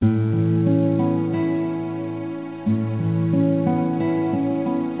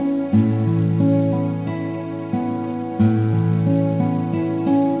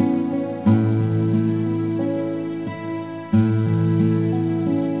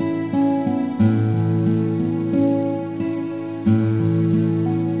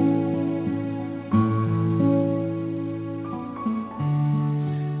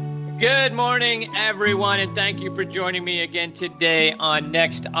morning, everyone, and thank you for joining me again today on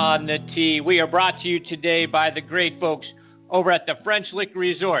Next on the Tee. We are brought to you today by the great folks over at the French Lick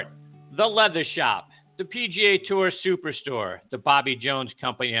Resort, the Leather Shop, the PGA Tour Superstore, the Bobby Jones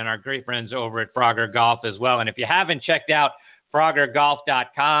Company, and our great friends over at Frogger Golf as well. And if you haven't checked out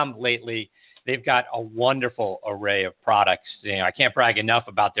FroggerGolf.com lately, they've got a wonderful array of products. You know, I can't brag enough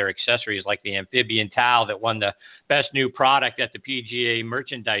about their accessories like the amphibian towel that won the best new product at the PGA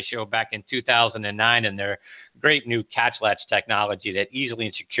Merchandise Show back in 2009, and their great new catch latch technology that easily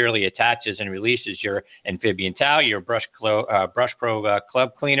and securely attaches and releases your amphibian towel, your Brush Pro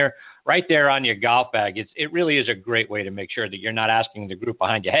club cleaner right there on your golf bag. It really is a great way to make sure that you're not asking the group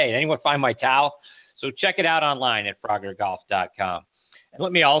behind you, hey, anyone find my towel? So check it out online at FroggerGolf.com. And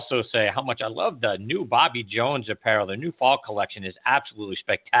let me also say how much I love the new Bobby Jones apparel. The new fall collection is absolutely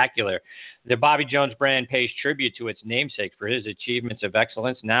spectacular. The Bobby Jones brand pays tribute to its namesake for his achievements of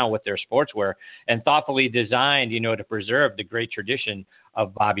excellence now with their sportswear, and thoughtfully designed, to preserve the great tradition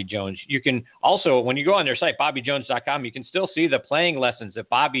of Bobby Jones. You can also, when you go on their site, BobbyJones.com, you can still see the playing lessons that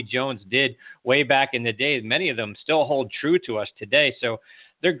Bobby Jones did way back in the day. Many of them still hold true to us today. So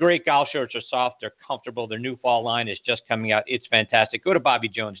they're great. Golf shirts are soft. They're comfortable. Their new fall line is just coming out. It's fantastic. Go to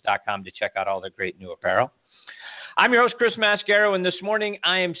BobbyJones.com to check out all their great new apparel. I'm your host, Chris Mascaro, and this morning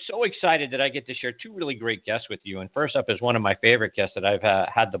I am so excited that I get to share two really great guests with you. And first up is one of my favorite guests that I've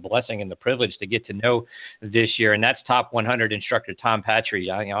had the blessing and the privilege to get to know this year, and that's top 100 instructor Tom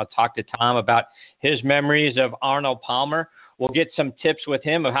Patri. I'll talk to Tom about his memories of Arnold Palmer. We'll get some tips with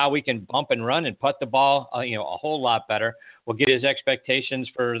him of how we can bump and run and putt the ball, a whole lot better. We'll get his expectations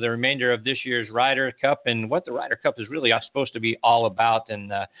for the remainder of this year's Ryder Cup and what the Ryder Cup is really supposed to be all about.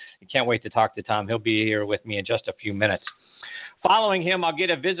 And I can't wait to talk to Tom. He'll be here with me in just a few minutes. Following him, I'll get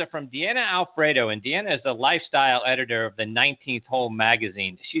a visit from Deanna Alfredo, and Deanna is the lifestyle editor of the 19th Hole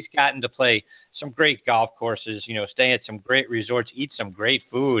magazine. She's gotten to play some great golf courses, stay at some great resorts, eat some great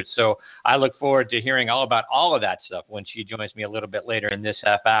food. So I look forward to hearing all about all of that stuff when she joins me a little bit later in this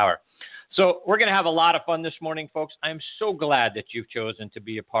half hour. So we're going to have a lot of fun this morning, folks. I'm so glad that you've chosen to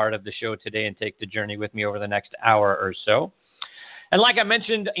be a part of the show today and take the journey with me over the next hour or so. And like I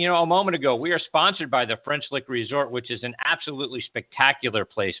mentioned, a moment ago, we are sponsored by the French Lick Resort, which is an absolutely spectacular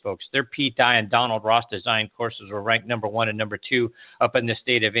place, folks. Their Pete Dye and Donald Ross designed courses were ranked number 1 and number 2 up in the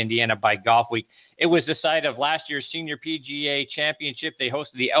state of Indiana by Golf Week. It was the site of last year's Senior PGA Championship. They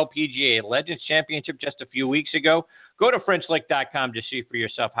hosted the LPGA Legends Championship just a few weeks ago. Go to FrenchLick.com to see for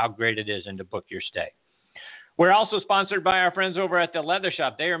yourself how great it is and to book your stay. We're also sponsored by our friends over at the Leather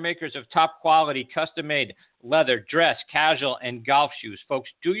Shop. They are makers of top quality, custom-made leather, dress, casual, and golf shoes. Folks,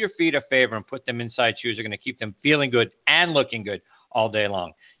 do your feet a favor and put them inside shoes. They're going to keep them feeling good and looking good all day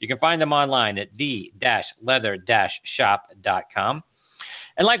long. You can find them online at the-leather-shop.com.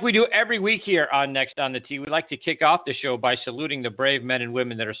 And like we do every week here on Next on the Tee, we'd like to kick off the show by saluting the brave men and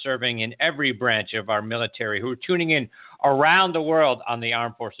women that are serving in every branch of our military who are tuning in around the world on the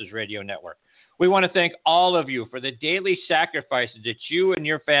Armed Forces Radio Network. We want to thank all of you for the daily sacrifices that you and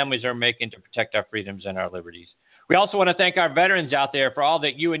your families are making to protect our freedoms and our liberties. We also want to thank our veterans out there for all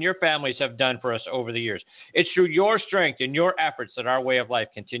that you and your families have done for us over the years. It's through your strength and your efforts that our way of life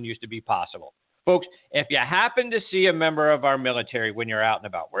continues to be possible. Folks, if you happen to see a member of our military when you're out and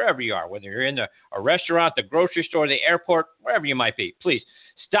about, wherever you are, whether you're in a restaurant, the grocery store, the airport, wherever you might be, please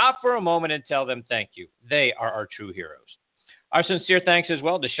stop for a moment and tell them thank you. They are our true heroes. Our sincere thanks as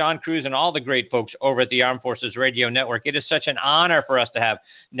well to Sean Cruz and all the great folks over at the Armed Forces Radio Network. It is such an honor for us to have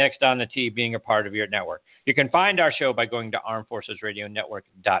Next on the Tee being a part of your network. You can find our show by going to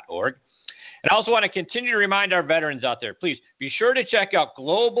armedforcesradionetwork.org. And I also want to continue to remind our veterans out there, please be sure to check out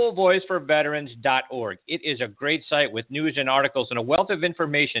globalvoiceforveterans.org. It is a great site with news and articles and a wealth of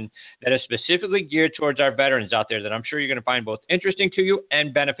information that is specifically geared towards our veterans out there that I'm sure you're going to find both interesting to you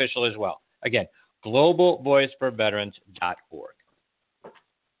and beneficial as well. Again, globalvoiceforveterans.org.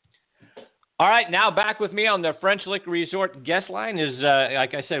 All right, now back with me on the French Lick Resort guest line is,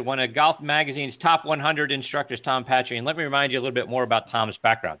 like I said, one of Golf Magazine's top 100 instructors, Tom Patri. And let me remind you a little bit more about Tom's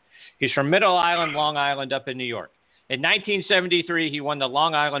background. He's from Middle Island, Long Island, up in New York. In 1973, he won the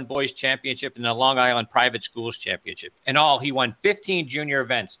Long Island Boys Championship and the Long Island Private Schools Championship. In all, he won 15 junior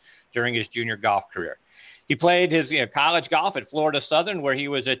events during his junior golf career. He played his college golf at Florida Southern, where he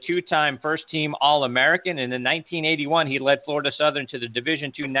was a two-time first-team All-American. And in 1981, he led Florida Southern to the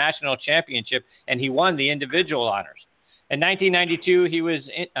Division II National Championship, and he won the individual honors. In 1992, he was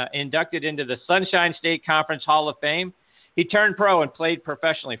inducted into the Sunshine State Conference Hall of Fame. He turned pro and played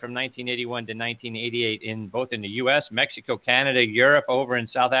professionally from 1981 to 1988 in both in the U.S., Mexico, Canada, Europe, over in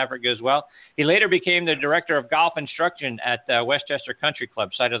South Africa as well. He later became the director of golf instruction at Westchester Country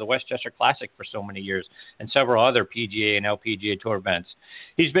Club, site of the Westchester Classic for so many years, and several other PGA and LPGA Tour events.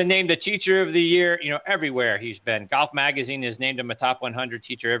 He's been named the Teacher of the Year, everywhere he's been. Golf Magazine has named him a top 100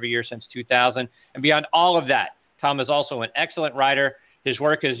 teacher every year since 2000. And beyond all of that, Tom is also an excellent writer. His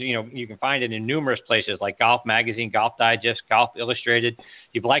work is, you can find it in numerous places like Golf Magazine, Golf Digest, Golf Illustrated.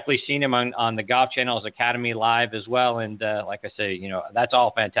 You've likely seen him on the Golf Channel's Academy Live as well. And like I say, that's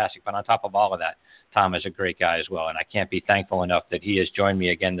all fantastic. But on top of all of that, Tom is a great guy as well. And I can't be thankful enough that he has joined me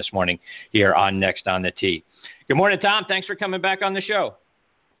again this morning here on Next on the Tee. Good morning, Tom. Thanks for coming back on the show.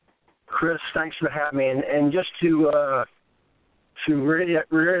 Chris, thanks for having me. And just to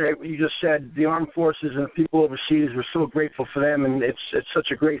reiterate what you just said, the armed forces and the people overseas, we're so grateful for them, and it's such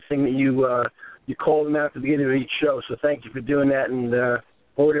a great thing that you call them out at the beginning of each show. So thank you for doing that, and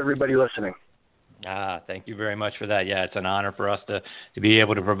hello to everybody listening. Thank you very much for that. Yeah, it's an honor for us to be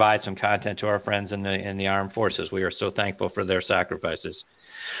able to provide some content to our friends in the armed forces. We are so thankful for their sacrifices.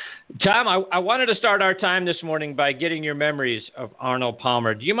 Tom, I wanted to start our time this morning by getting your memories of Arnold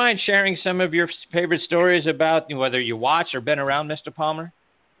Palmer. Do you mind sharing some of your favorite stories about whether you watched or been around Mr. Palmer?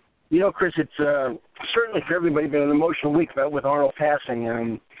 Chris, it's certainly for everybody been an emotional week with Arnold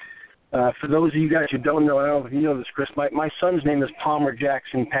passing. For those of you guys who don't know, I don't know if you know this, Chris, my son's name is Palmer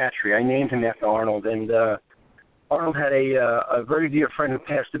Jackson Patri. I named him after Arnold, and Arnold had a very dear friend who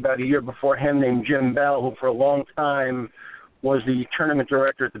passed about a year before him named Jim Bell, who for a long time was the tournament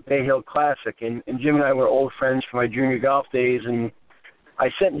director at the Bay Hill Classic. And Jim and I were old friends from my junior golf days, and I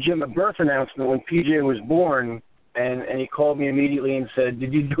sent Jim a birth announcement when PJ was born, and he called me immediately and said,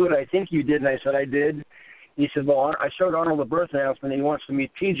 "Did you do it? I think you did." And I said, "I did." He said, "Well, I showed Arnold the birth announcement, and he wants to meet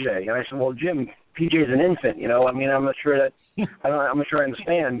PJ." And I said, "Well, Jim, PJ's an infant, I'm not sure that, I'm not sure I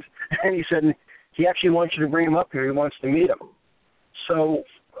understand." And he said, "He actually wants you to bring him up here. He wants to meet him." So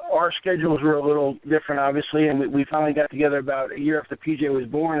our schedules were a little different, obviously, and we finally got together about a year after PJ was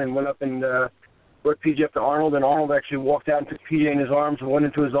born and went up and brought PJ up to Arnold, and Arnold actually walked out and took PJ in his arms and went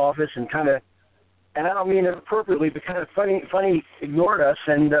into his office and and I don't mean it appropriately, but kind of funny ignored us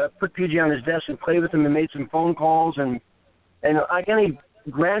and put PJ on his desk and played with him and made some phone calls and like any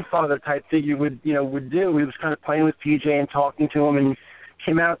grandfather type figure would do. He was kind of playing with PJ and talking to him, and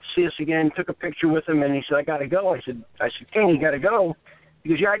came out to see us again, took a picture with him, and he said, "I got to go." I said, "King, you got to go?"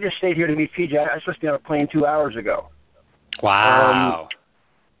 Because, I just stayed here to meet PJ. I was supposed to be on a plane 2 hours ago. Wow.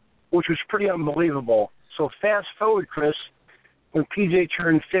 Which was pretty unbelievable. So fast forward, Chris, when PJ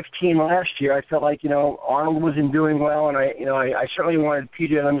turned 15 last year, I felt like, Arnold wasn't doing well, and I certainly wanted PJ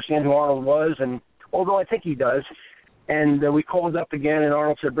to understand who Arnold was, and although I think he does. And we called up again, and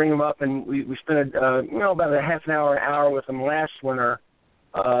Arnold said, "Bring him up," and we spent about a half an hour with him last winter.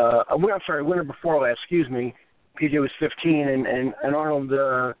 Winter before last, excuse me. PJ was 15, and Arnold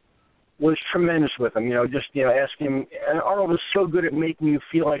was tremendous with him, asking him. And Arnold was so good at making you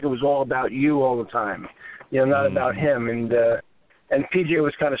feel like it was all about you all the time, not about him. And PJ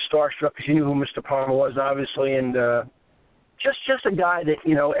was kind of starstruck because he knew who Mr. Palmer was, obviously, and just a guy that,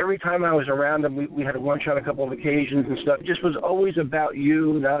 every time I was around him, we had lunch on a couple of occasions and stuff. It just was always about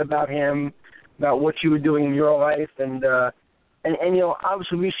you, not about him, about what you were doing in your life, and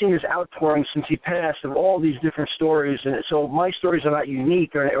obviously we've seen this outpouring since he passed of all these different stories, and so my stories are not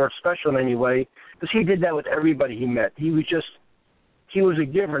unique or special in any way, because he did that with everybody he met. He was a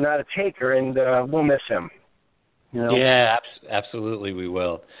giver, not a taker, and we'll miss him. Yeah, absolutely we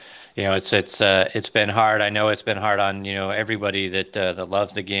will. It's been hard. I know it's been hard on everybody that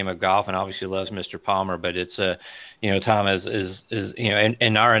loves the game of golf and obviously loves Mr. Palmer, but it's Tom is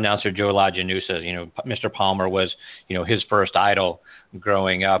and our announcer Joe LaGenusa, Mr. Palmer was his first idol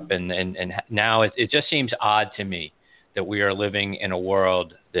growing up, and now it just seems odd to me that we are living in a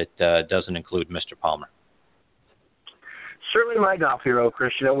world that doesn't include Mr. Palmer. Certainly my golf hero,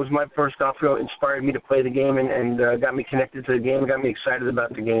 Chris. It was my first golf hero, inspired me to play the game and got me connected to the game, got me excited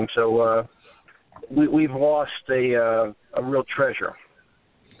about the game. So we've lost a real treasure.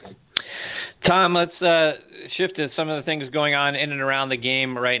 Tom, let's shift to some of the things going on in and around the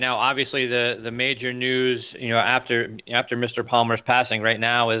game right now. Obviously, the major news, after Mr. Palmer's passing right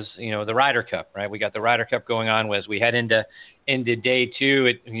now is, the Ryder Cup, right? We got the Ryder Cup going on as we head into day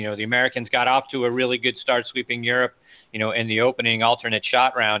two. The Americans got off to a really good start, sweeping Europe, in the opening alternate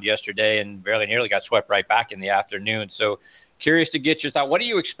shot round yesterday, and nearly got swept right back in the afternoon. So curious to get your thought. What do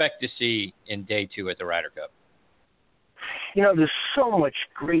you expect to see in day two at the Ryder Cup? There's so much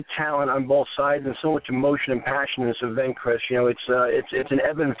great talent on both sides and so much emotion and passion in this event, Chris. It's an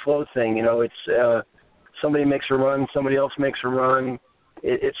ebb and flow thing. somebody makes a run, somebody else makes a run.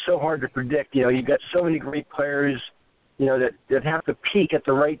 It's so hard to predict. You've got so many great players, that have to peak at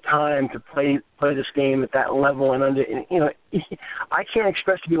the right time to play this game at that level. And I can't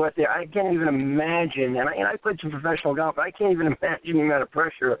expect to be out there. I can't even imagine. And I played some professional golf, but I can't even imagine the amount of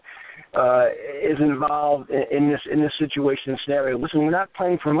pressure is involved in this situation and scenario. Listen, we're not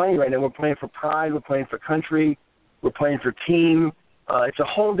playing for money right now. We're playing for pride. We're playing for country. We're playing for team. It's a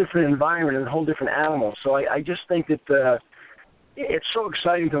whole different environment and a whole different animal. So I just think that it's so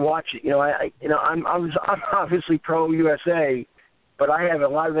exciting to watch it. I'm obviously pro USA, but I have a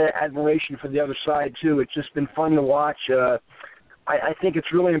lot of admiration for the other side too. It's just been fun to watch. I think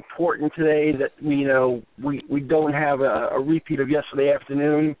it's really important today that we don't have a repeat of yesterday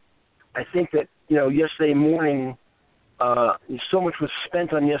afternoon. I think that yesterday morning, so much was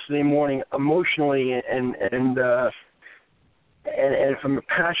spent on yesterday morning emotionally and from a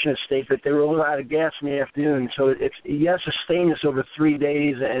passionate state that they were a little out of gas in the afternoon. So it's sustain this over 3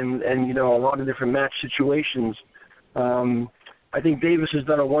 days and a lot of different match situations. I think Davis has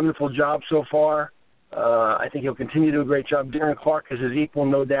done a wonderful job so far. I think he'll continue to do a great job. Darren Clark is his equal,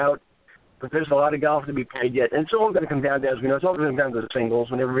 no doubt. But there's a lot of golf to be played yet. And it's all going to come down to, as we know, it's all going to come down to the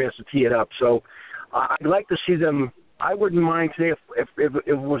singles when everybody has to tee it up. So I'd like to see them. I wouldn't mind today if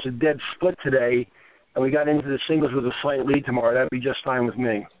it was a dead split today and we got into the singles with a slight lead tomorrow. That'd be just fine with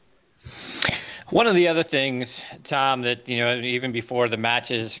me. One of the other things, Tom, that, even before the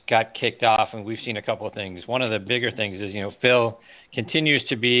matches got kicked off, and we've seen a couple of things. One of the bigger things is, Phil continues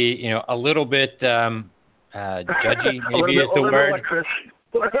to be, a little bit judgy, maybe is the word. Like Chris.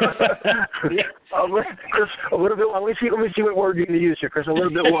 Chris, a little bit. Let me see what word you're going to use here, Chris. A little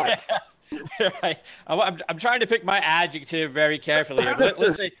bit what? Right. I'm trying to pick my adjective very carefully.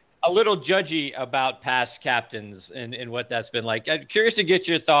 Let's say a little judgy about past captains and what that's been like. I'm curious to get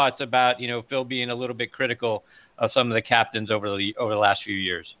your thoughts about, Phil being a little bit critical of some of the captains over the last few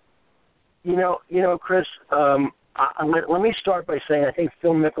years. Chris, let me start by saying I think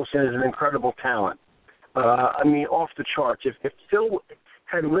Phil Mickelson is an incredible talent. Off the charts. If Phil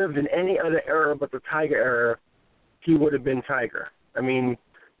had lived in any other era but the Tiger era, he would have been Tiger.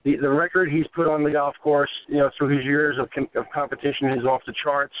 The record he's put on the golf course, through his years of competition is off the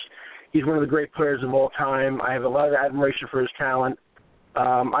charts. He's one of the great players of all time. I have a lot of admiration for his talent.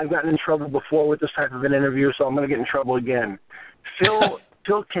 I've gotten in trouble before with this type of an interview, so I'm going to get in trouble again. Phil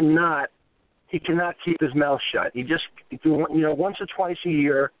cannot keep his mouth shut. He just, once or twice a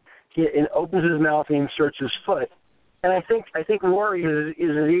year, he opens his mouth and inserts his foot. And I think Rory is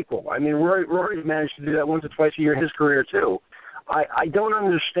an equal. Rory's managed to do that once or twice a year in his career too. I don't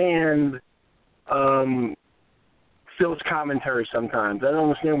understand Phil's commentary sometimes. I don't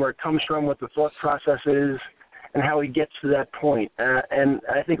understand where it comes from, what the thought process is, and how he gets to that point. And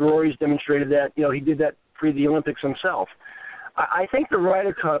I think Rory's demonstrated that. He did that pre the Olympics himself. I think the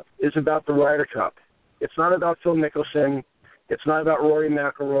Ryder Cup is about the Ryder Cup. It's not about Phil Mickelson. It's not about Rory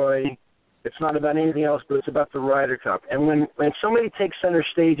McIlroy. It's not about anything else, but it's about the Ryder Cup. And when somebody takes center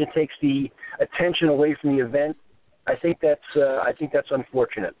stage and takes the attention away from the event, I think that's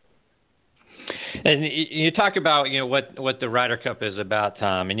unfortunate. And you talk about what the Ryder Cup is about,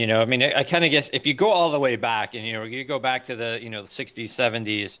 Tom. And I kind of guess if you go all the way back, and you go back to the the 60s,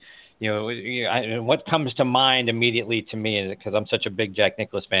 70s, what comes to mind immediately to me, because I'm such a big Jack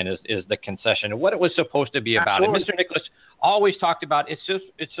Nicklaus fan, is the concession and what it was supposed to be about. Absolutely. And Mr. Nicklaus always talked about it's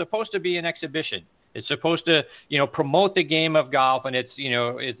supposed to be an exhibition. It's supposed to, promote the game of golf, and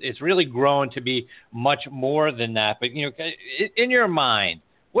it's really grown to be much more than that. But in your mind,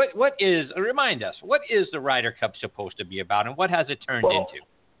 remind us, what is the Ryder Cup supposed to be about, and what has it turned into?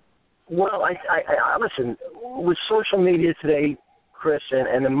 Well, I listen, with social media today, Chris,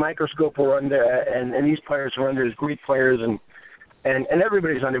 and the microscope we're under, and these players are under as great players, and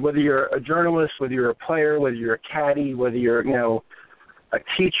everybody's under, whether you're a journalist, whether you're a player, whether you're a caddy, whether you're, a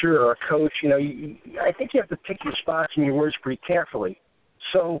teacher or a coach, I think you have to pick your spots and your words pretty carefully.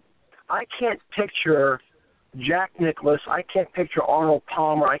 So I can't picture Jack Nicklaus. I can't picture Arnold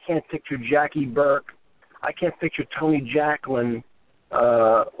Palmer. I can't picture Jackie Burke. I can't picture Tony Jacklin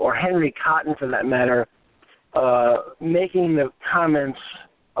or Henry Cotton, for that matter, making the comments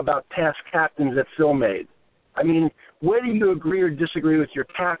about past captains that Phil made. Whether you agree or disagree with your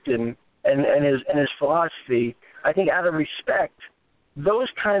captain and his philosophy, I think out of respect, those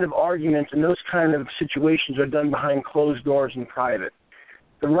kind of arguments and those kind of situations are done behind closed doors in private.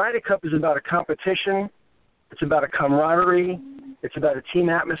 The Ryder Cup is about a competition. It's about a camaraderie. It's about a team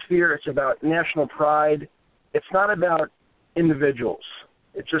atmosphere. It's about national pride. It's not about individuals.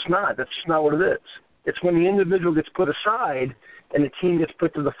 It's just not. That's just not what it is. It's when the individual gets put aside and the team gets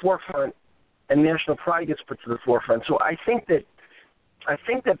put to the forefront, and national pride gets put to the forefront. So I think that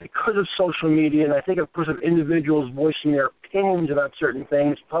because of social media, and I think because of individuals voicing their opinions about certain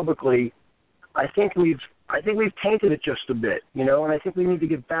things publicly, I think we've tainted it just a bit, and I think we need to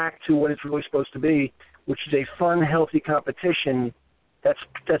get back to what it's really supposed to be, which is a fun, healthy competition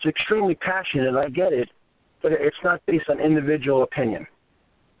that's extremely passionate. I get it, but it's not based on individual opinion.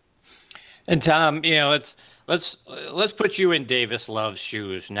 And Tom, let's put you in Davis Love's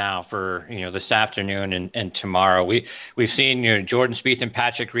shoes now for this afternoon and tomorrow. We've seen Jordan Spieth and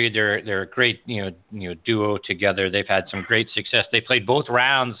Patrick Reed. They're a great duo together. They've had some great success. They played both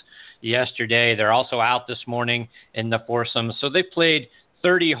rounds yesterday. They're also out this morning in the foursomes. So they played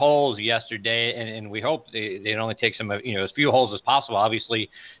 30 holes yesterday, and we hope they only take some as few holes as possible, obviously,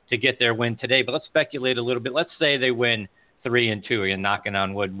 to get their win today. But let's speculate a little bit. Let's say they win 3-2, and knocking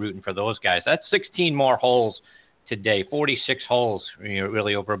on wood, rooting for those guys. That's 16 more holes today, 46 holes,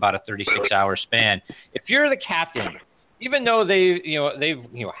 really over about a 36-hour span. If you're the captain, even though they've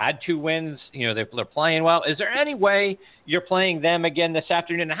had 2 wins, they're playing well. Is there any way you're playing them again this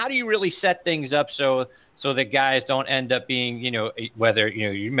afternoon? And how do you really set things up so that guys don't end up being, whether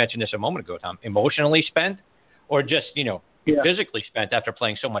you mentioned this a moment ago, Tom, emotionally spent, or just physically spent after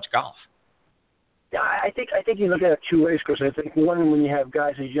playing so much golf? Yeah, I think you look at it 2 ways, because I think one, when you have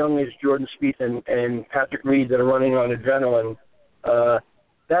guys as young as Jordan Spieth and Patrick Reed that are running on adrenaline,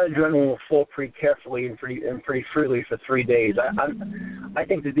 that adrenaline will flow pretty carefully and pretty freely for 3 days. I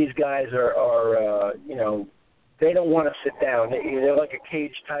think that these guys are they don't want to sit down. They're like a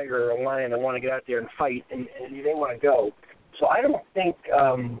caged tiger or a lion that want to get out there and fight, and they want to go. So I don't think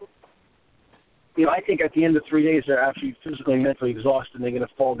I think at the end of 3 days they're actually physically and mentally exhausted and they're going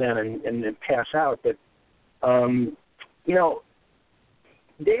to fall down and pass out. But,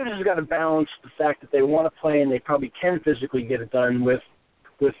 Davis has got to balance the fact that they want to play and they probably can physically get it done with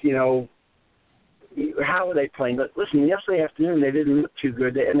how are they playing. But listen, yesterday afternoon they didn't look too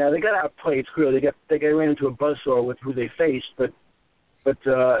good. Now they got outplayed. It's clear they got ran into a buzzsaw with who they faced, but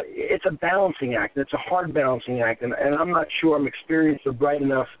it's a balancing act. It's a hard balancing act, and I'm not sure I'm experienced or bright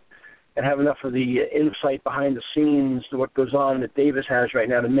enough and have enough of the insight behind the scenes to what goes on that Davis has right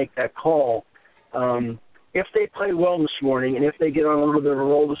now to make that call. If they play well this morning, and if they get on a little bit of a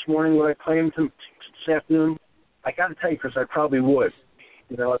roll this morning, would I play them this afternoon? I got to tell you, Chris, I probably would.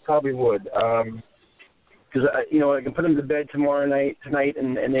 I probably would. Because, I can put them to bed tonight,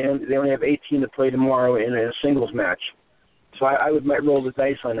 and they only have 18 to play tomorrow in a singles match. So I might roll the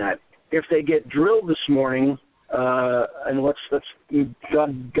dice on that. If they get drilled this morning, and let's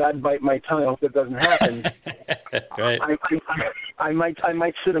God bite my tongue, I hope that doesn't happen. Right. I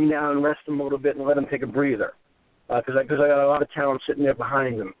might sit them down and rest them a little bit and let them take a breather, because I got a lot of talent sitting there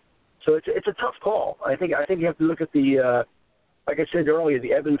behind them. So it's a tough call. I think you have to look at the like I said earlier,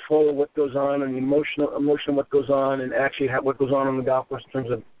 the ebb and flow of what goes on, and the emotion of what goes on, and actually what goes on the golf course in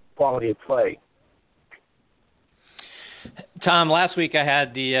terms of quality of play. Tom, last week I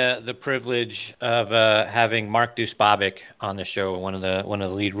had the privilege of having Mark Dusbabic on the show, one of the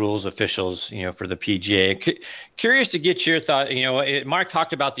lead rules officials, for the PGA. Curious to get your thought. Mark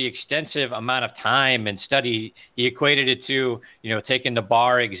talked about the extensive amount of time and study. He equated it to taking the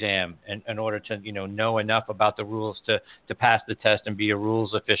bar exam in order to know enough about the rules to pass the test and be a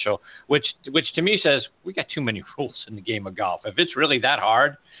rules official, which to me says we got too many rules in the game of golf. If it's really that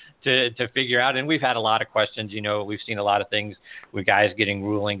hard to figure out, and we've had a lot of questions, we've seen a lot of things with guys getting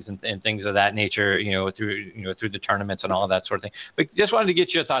rulings and things of that nature, through the tournaments and all of that sort of thing. But just wanted to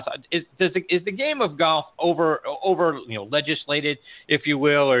get your thoughts. Is the game of golf over legislated, if you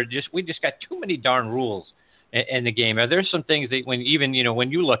will, or we just got too many darn rules in the game? Are there some things that when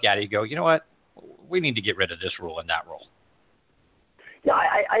you look at it, you go, you know what, we need to get rid of this rule and that rule? Yeah,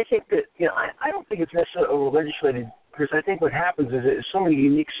 I think that I don't think it's necessarily over legislated. Because I think what happens is there's so many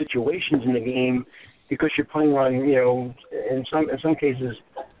unique situations in the game, because you're playing on, in some cases,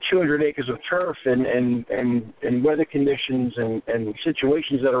 200 acres of turf and weather conditions and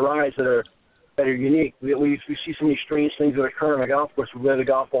situations that arise that are unique. We see so many strange things that occur on a golf course where the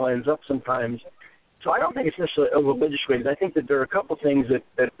golf ball ends up sometimes. So I don't think it's necessarily over legislated. I think that there are a couple things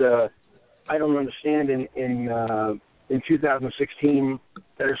that I don't understand in 2016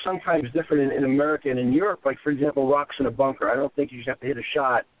 that are sometimes different in America and in Europe. Like, for example, rocks in a bunker. I don't think you just have to hit a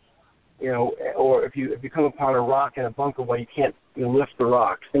shot, or if you come upon a rock in a bunker, well, you can't lift the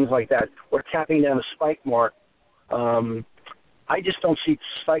rock, things like that, or tapping down a spike mark. I just don't see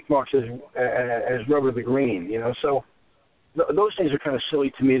spike marks as rubber the green, So those things are kind of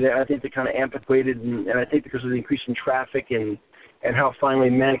silly to me. I think they're kind of antiquated, and I think because of the increase in traffic and how finely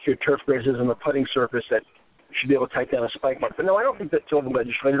manicured turf grass is on the putting surface, that should be able to type down a spike mark. But no, I don't think that's all the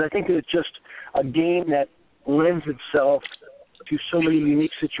legislators. I think that it's just a game that lends itself to so many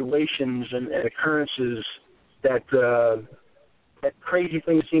unique situations and occurrences that crazy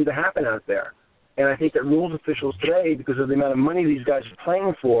things seem to happen out there. And I think that rules officials today, because of the amount of money these guys are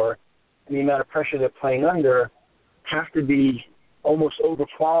playing for and the amount of pressure they're playing under, have to be almost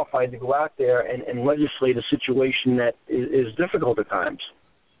overqualified to go out there and legislate a situation that is difficult at times.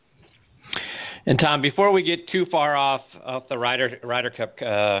 And Tom, before we get too far off the Ryder Cup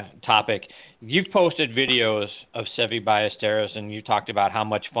topic, you've posted videos of Seve Ballesteros, and you talked about how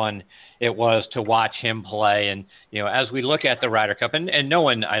much fun it was to watch him play. And as we look at the Ryder Cup, and no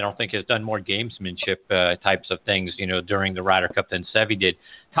one, I don't think, has done more gamesmanship types of things, during the Ryder Cup than Seve did.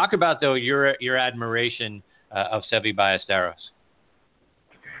 Talk about, though, your admiration of Seve Ballesteros.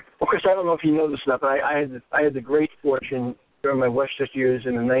 Well, Chris, I don't know if you know this stuff, but I had the great fortune during my Westchester years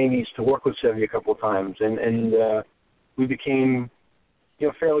in the 90s to work with Seve a couple of times, and we became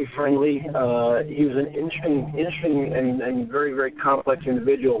fairly friendly. He was an interesting and very, very complex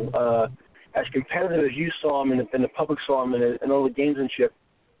individual. As competitive as you saw him and the public saw him in all the gamesmanship,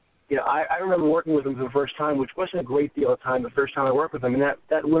 I remember working with him for the first time, which wasn't a great deal of time the first time I worked with him, and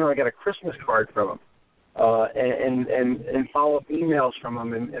that winter I got a Christmas card from him. And follow-up emails from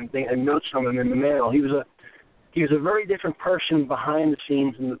him and notes from him in the mail. He was a very different person behind the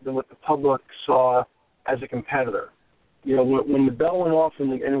scenes than what the public saw as a competitor. When the bell went off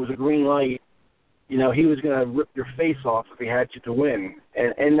and it was a green light, he was going to rip your face off if he had to win.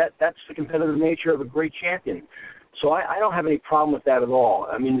 And that's the competitive nature of a great champion. So I don't have any problem with that at all.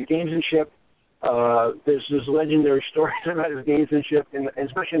 I mean, the gamesmanship, there's legendary stories about his gamesmanship, and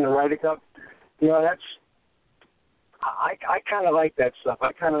especially in the Ryder Cup. I kind of like that stuff.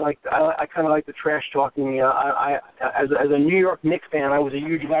 I kind of like the trash talking. As a New York Knicks fan, I was a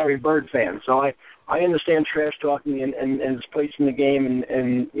huge Larry Bird fan, so I understand trash talking and its place in the game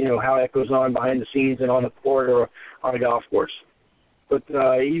and how that goes on behind the scenes and on the court or on a golf course. But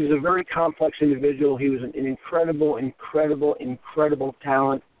he was a very complex individual. He was an incredible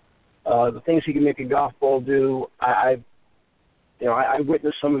talent. The things he could make a golf ball do, I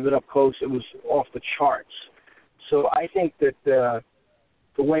witnessed some of it up close. It was off the charts. So I think that the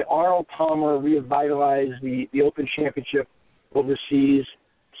way Arnold Palmer revitalized the Open Championship overseas,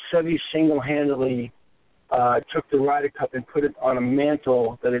 Seve single-handedly took the Ryder Cup and put it on a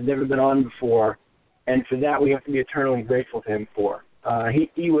mantle that had never been on before, and for that we have to be eternally grateful to him for.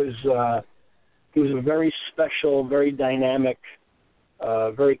 He was a very special, very dynamic,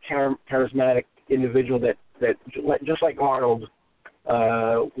 very charismatic individual that just like Arnold.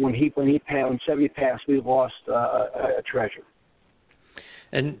 When Seve passed, we lost a treasure.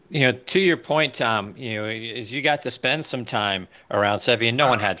 And to your point, Tom, as you got to spend some time around Seve, and no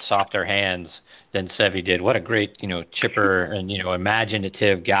one had softer hands than Seve did. What a great, chipper and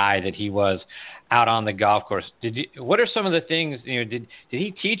imaginative guy that he was out on the golf course. What are some of the things? Did he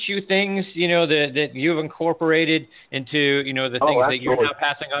teach you things that you've incorporated into the things that you're now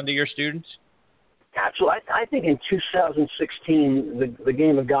passing on to your students? Absolutely. I think in 2016, the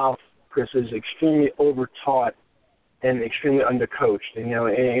game of golf, Chris, is extremely overtaught and extremely undercoached. In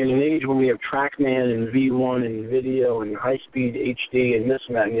an age when we have TrackMan and V1 and video and high-speed HD and this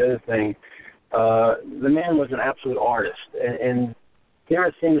and that and the other thing, the man was an absolute artist. And there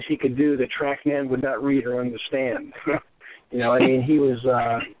are things he could do that TrackMan would not read or understand. He was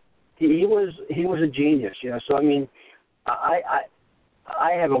a genius. So I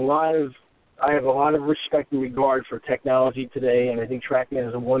have a lot of respect and regard for technology today, and I think TrackMan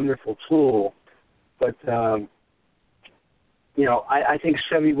is a wonderful tool. But, I think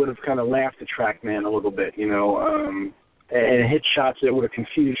Seve would have kind of laughed at TrackMan a little bit, and hit shots that would have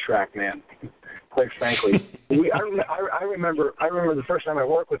confused TrackMan, quite frankly. I remember the first time I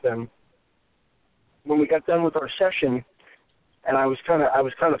worked with him, when we got done with our session, and I was kind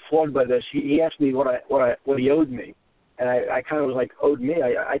of floored by this. He asked me what he owed me. And I kind of was like, owed me?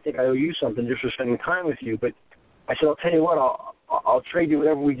 I think I owe you something just for spending time with you. But I said, I'll tell you what, I'll trade you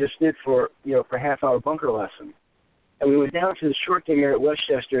whatever we just did for half-hour bunker lesson. And we went down to the short game here at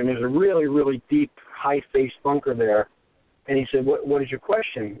Westchester, and there's a really, really deep, high-faced bunker there. And he said, what is your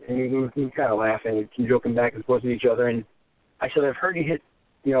question? And we were kind of laughing and joking back and forth with each other. And I said, I've heard you hit,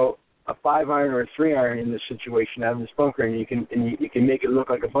 a 5-iron or a 3-iron in this situation out of this bunker, and you can make it look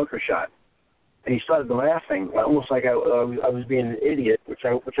like a bunker shot. And he started laughing, almost like I was being an idiot, which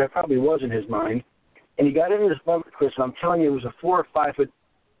I probably was in his mind. And he got into this bunker, Chris, and I'm telling you, it was a 4 or 5 foot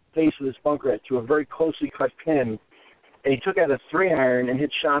face of this bunker to a very closely cut pin. And he took out a 3-iron and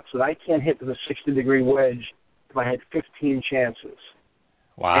hit shots that I can't hit with a 60-degree wedge if I had 15 chances.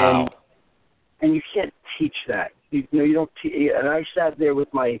 Wow. and you can't teach that. You don't. And I sat there with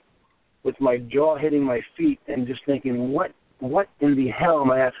my jaw hitting my feet and just thinking, what in the hell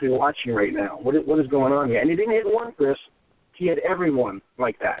am I actually watching right now? What is going on here? And he didn't hit one, Chris. He had everyone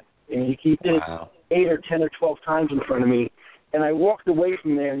like that, and he did it 8 or 10 or 12 times in front of me, and I walked away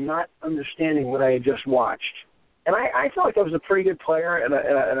from there not understanding what I had just watched. And I felt like I was a pretty good player and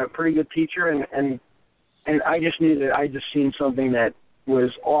a pretty good teacher, and I just seen something that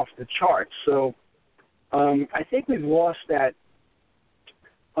was off the charts. So I think we've lost that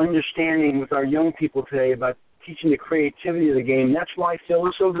understanding with our young people today about teaching the creativity of the game. That's why Phil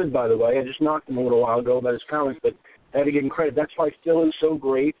is so good, by the way. I just knocked him a little while ago about his comments, but I had to give him credit. That's why Phil is so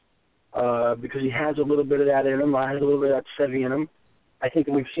great, because he has a little bit of that in him. I had a little bit of that Sevy in him. I think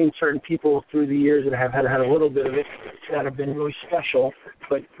that we've seen certain people through the years that have had a little bit of it that have been really special,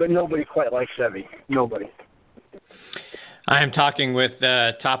 but nobody quite like Sevy. Nobody. I am talking with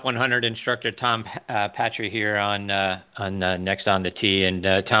Top 100 instructor Tom Patri here on Next on the Tee.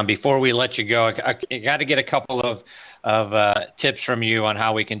 And Tom, before we let you go, I got to get a couple of tips from you on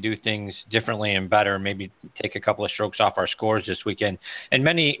how we can do things differently and better. Maybe take a couple of strokes off our scores this weekend. And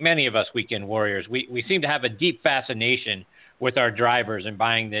many of us weekend warriors, we seem to have a deep fascination with our drivers and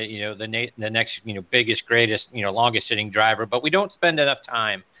buying the next biggest, greatest, longest sitting driver, but we don't spend enough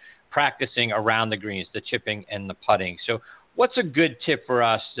time practicing around the greens, the chipping and the putting. So what's a good tip for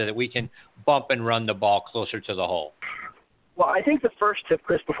us so that we can bump and run the ball closer to the hole? Well, I think the first tip,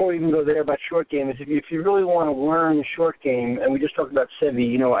 Chris, before we even go there about short game, is if you really want to learn the short game, and we just talked about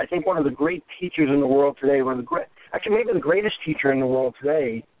Sevy, I think one of the great teachers in the world today, maybe the greatest teacher in the world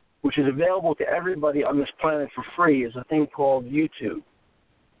today, which is available to everybody on this planet for free, is a thing called YouTube.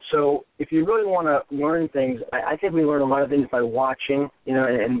 So if you really want to learn things, I think we learn a lot of things by watching,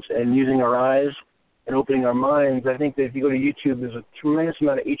 and using our eyes and opening our minds. I think that if you go to YouTube, there's a tremendous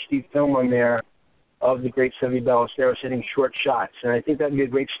amount of HD film on there of the great Sevy Ballesteros hitting short shots, and I think that would be a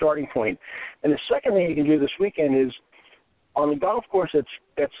great starting point. And the second thing you can do this weekend is on the golf course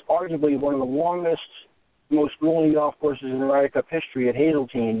that's arguably one of the longest, most grueling golf courses in Ryder Cup history at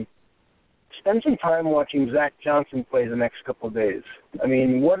Hazeltine, spend some time watching Zach Johnson play the next couple of days. I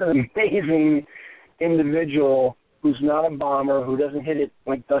mean, what an amazing individual who's not a bomber, who doesn't hit it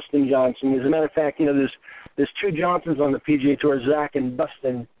like Dustin Johnson. As a matter of fact, there's two Johnsons on the PGA Tour, Zach and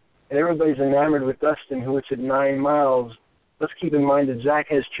Dustin, and everybody's enamored with Dustin, who hits at 9 miles. Let's keep in mind that Zach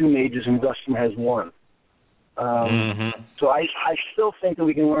has 2 majors and Dustin has 1. So I still think that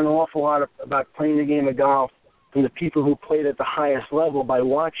we can learn an awful lot about playing the game of golf from the people who played at the highest level by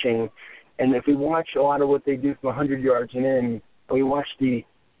watching. And if we watch a lot of what they do from 100 yards and in, and we watch the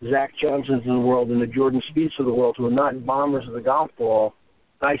Zach Johnsons of the world and the Jordan Spieths of the world, who are not bombers of the golf ball,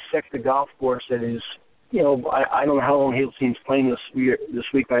 dissect the golf course that is, I don't know how long Hazeltine's playing this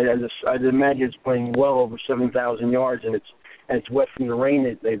week. I'd imagine it's playing well over 7,000 yards, and it's wet from the rain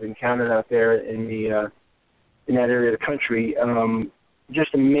that they've encountered out there in that area of the country.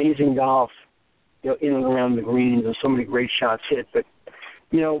 Just amazing golf, in and around the greens, and so many great shots hit. But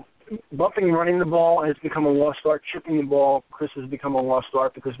bumping and running the ball has become a lost art. Chipping the ball, Chris, has become a lost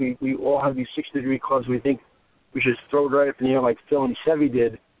art because we all have these 60-degree clubs. We think we should throw it right up in the air like Phil and Sevy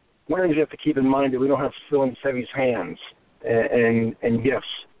did. One of the things you have to keep in mind that we don't have Phil and Sevy's hands and gifts.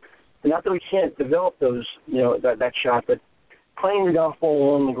 And not that we can't develop those, that shot, but playing the golf ball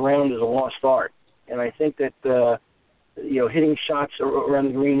along the ground is a lost art. And I think that, hitting shots around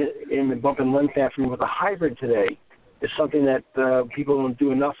the green in the bump and run fashion with a hybrid today is something that people don't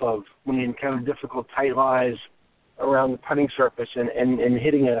do enough of when you encounter difficult tight lies around the putting surface, and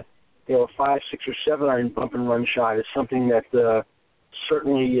hitting a 5, 6, or 7 iron bump and run shot is something that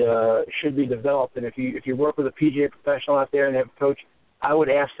certainly should be developed. And if you work with a PGA professional out there and have a coach, I would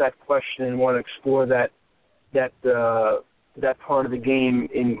ask that question and want to explore that part of the game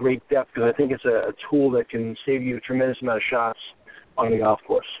in great depth, because I think it's a tool that can save you a tremendous amount of shots on the golf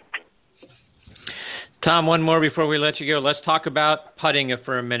course. Tom, one more before we let you go. Let's talk about putting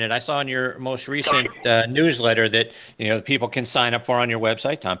for a minute. I saw in your most recent newsletter that people can sign up for on your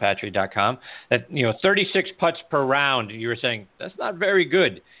website, tompatri.com, that 36 putts per round. You were saying that's not very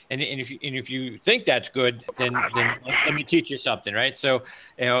good, and if you think that's good, then let me teach you something, right? So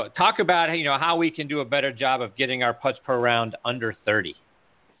talk about how we can do a better job of getting our putts per round under 30.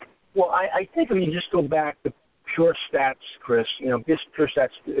 Well, I think if you just go back to pure stats, Chris, just pure stats,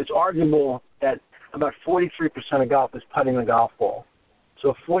 it's arguable that about 43% of golf is putting the golf ball. So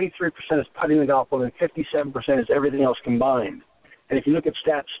if 43% is putting the golf ball, then 57% is everything else combined. And if you look at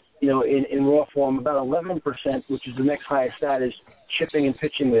stats, in raw form, about 11%, which is the next highest stat, is chipping and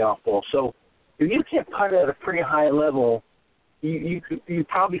pitching the golf ball. So if you can't putt at a pretty high level, you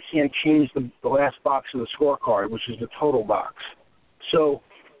probably can't change the last box of the scorecard, which is the total box. So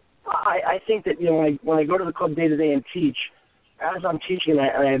I think that, when I go to the club day to day and teach, as I'm teaching,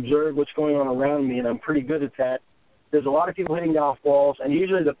 I observe what's going on around me, and I'm pretty good at that. There's a lot of people hitting golf balls, and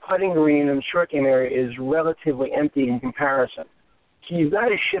usually the putting green and the short game area is relatively empty in comparison. So you've got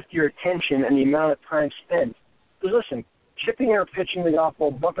to shift your attention and the amount of time spent. Because listen, chipping or pitching the golf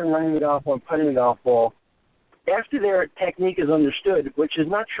ball, bumping, running the golf ball, and putting the golf ball, after their technique is understood, which is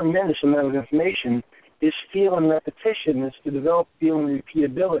not tremendous amount of information, is feel and repetition, is to develop feel and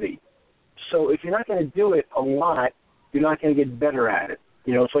repeatability. So if you're not going to do it a lot, you're not going to get better at it.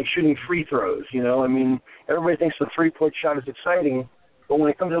 It's like shooting free throws, everybody thinks the three-point shot is exciting, but when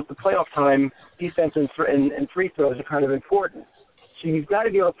it comes up to playoff time, defense and free throws are kind of important. So you've got to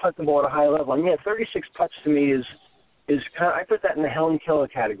be able to putt the ball at a high level. 36 putts to me is kind of, I put that in the Helen Keller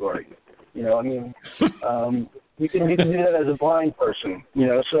category. You can do that as a blind person,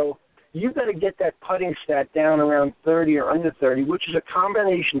 so you've got to get that putting stat down around 30 or under 30, which is a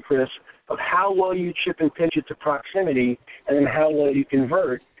combination, Chris, of how well you chip and pitch it to proximity and then how well you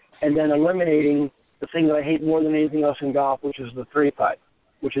convert, and then eliminating the thing that I hate more than anything else in golf, which is the three putt,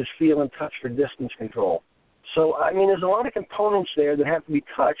 which is feel and touch for distance control. So, there's a lot of components there that have to be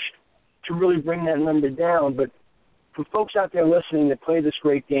touched to really bring that number down. But for folks out there listening that play this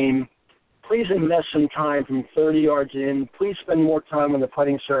great game, please invest some time from 30 yards in. Please spend more time on the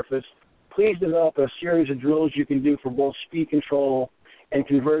putting surface. Please develop a series of drills you can do for both speed control and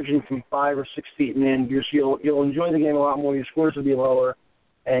conversion from 5 or 6 feet and in, because you'll enjoy the game a lot more. Your scores will be lower,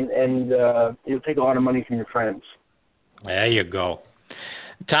 and you'll take a lot of money from your friends. There you go.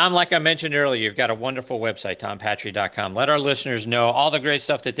 Tom, like I mentioned earlier, you've got a wonderful website, tompatri.com. Let our listeners know all the great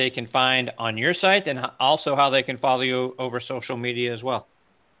stuff that they can find on your site, and also how they can follow you over social media as well.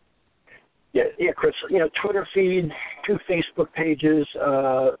 Yeah, Chris. Twitter feed, 2 Facebook pages,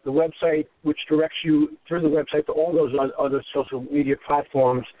 the website, which directs you through the website to all those other social media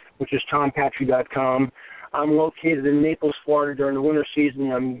platforms, which is tompatri.com. I'm located in Naples, Florida during the winter season.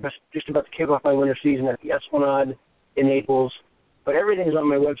 I'm just about to kick off my winter season at the Esplanade in Naples. But everything's on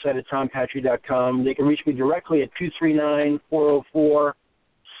my website at tompatri.com. They can reach me directly at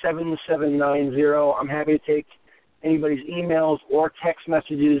 239-404-7790. I'm happy to take anybody's emails or text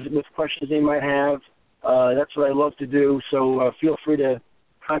messages with questions they might have. That's what I love to do. So feel free to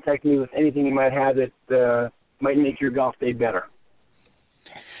contact me with anything you might have that might make your golf day better.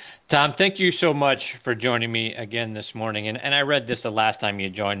 Tom, thank you so much for joining me again this morning. And I read this the last time you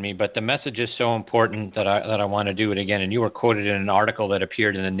joined me, but the message is so important that I want to do it again. And you were quoted in an article that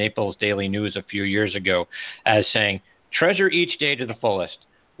appeared in the Naples Daily News a few years ago as saying, "Treasure each day to the fullest.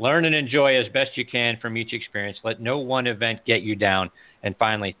 Learn and enjoy as best you can from each experience. Let no one event get you down. And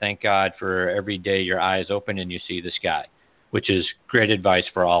finally, thank God for every day your eyes open and you see the sky," which is great advice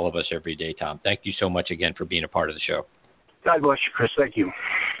for all of us every day, Tom. Thank you so much again for being a part of the show. God bless you, Chris. Thank you.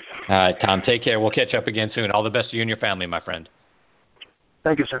 All right, Tom, take care. We'll catch up again soon. All the best to you and your family, my friend.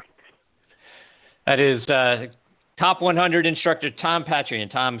 Thank you, sir. That is Top 100 instructor Tom Patri,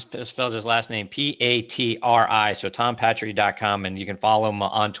 and Tom spelled his last name Patri, so tompatri.com, and you can follow him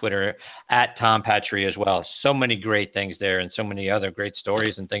on Twitter at Tom Patri as well. So many great things there and so many other great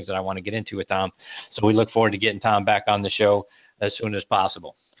stories and things that I want to get into with Tom. So we look forward to getting Tom back on the show as soon as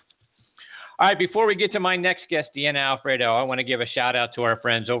possible. All right, before we get to my next guest, Deanna Alfredo, I want to give a shout-out to our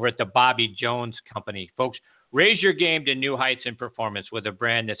friends over at the Bobby Jones Company. Folks, raise your game to new heights in performance with a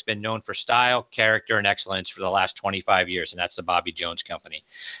brand that's been known for style, character, and excellence for the last 25 years, and that's the Bobby Jones Company.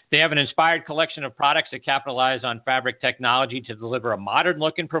 They have an inspired collection of products that capitalize on fabric technology to deliver a modern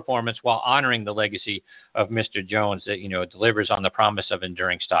look and performance while honoring the legacy of Mr. Jones that, delivers on the promise of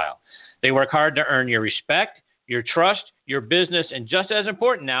enduring style. They work hard to earn your respect, your trust, your business, and just as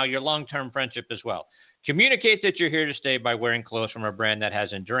important now, your long-term friendship as well. Communicate that you're here to stay by wearing clothes from a brand that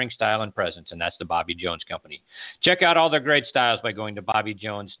has enduring style and presence, and that's the Bobby Jones Company. Check out all their great styles by going to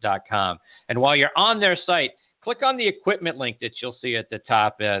bobbyjones.com. And while you're on their site, click on the equipment link that you'll see at the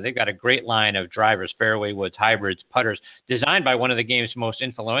top. They've got a great line of drivers, fairway woods, hybrids, putters, designed by one of the game's most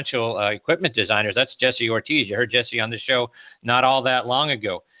influential equipment designers. That's Jesse Ortiz. You heard Jesse on the show not all that long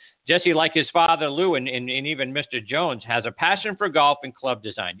ago. Jesse, like his father, Lou, and even Mr. Jones, has a passion for golf and club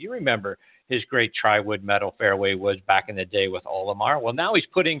design. You remember his great tri-wood metal fairway woods back in the day with Olimar. Well, now he's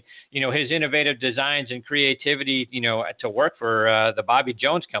putting, his innovative designs and creativity, to work for the Bobby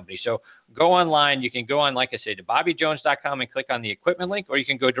Jones Company. So go online. You can go on, like I said, to bobbyjones.com and click on the equipment link, or you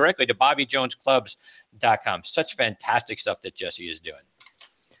can go directly to bobbyjonesclubs.com. Such fantastic stuff that Jesse is doing.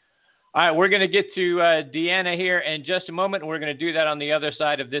 All right, we're going to get to Deanna here in just a moment, and we're going to do that on the other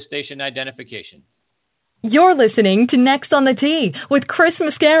side of this station identification. You're listening to Next on the Tee with Chris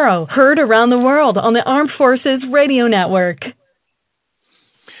Mascaro, heard around the world on the Armed Forces Radio Network.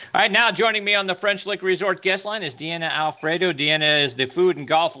 All right, now joining me on the French Lick Resort guest line is Deanna Alfredo. Deanna is the food and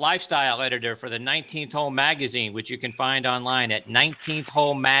golf lifestyle editor for the 19th Hole magazine, which you can find online at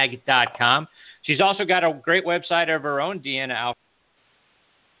 19thholemag.com. She's also got a great website of her own, Deanna Alfredo.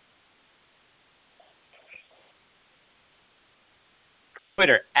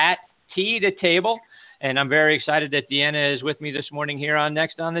 Twitter at Tee to Table. And I'm very excited that Deanna is with me this morning here on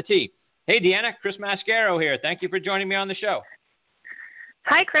Next on the Tee. Hey, Deanna, Chris Mascaro here. Thank you for joining me on the show.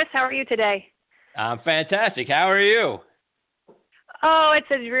 Hi, Chris. How are you today? I'm fantastic. How are you? Oh, it's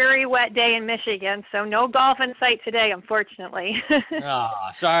a dreary, wet day in Michigan, so no golf in sight today, unfortunately. Oh,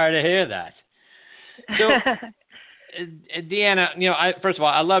 sorry to hear that. So, Deanna, first of all,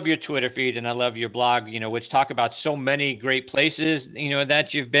 I love your Twitter feed and I love your blog, which talk about so many great places, that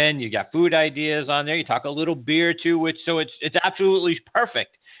you've been. You got food ideas on there. You talk a little beer too, so it's absolutely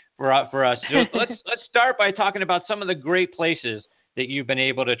perfect for us. So let's start by talking about some of the great places that you've been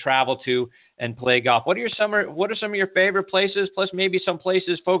able to travel to and play golf. What are some of your favorite places? Plus, maybe some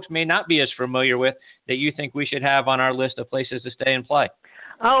places folks may not be as familiar with that you think we should have on our list of places to stay and play.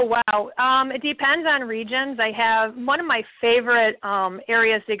 Oh, wow. It depends on regions. I have one of my favorite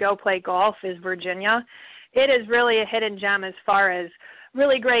areas to go play golf is Virginia. It is really a hidden gem as far as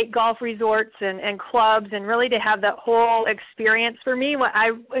really great golf resorts and clubs, and really to have that whole experience. For me, what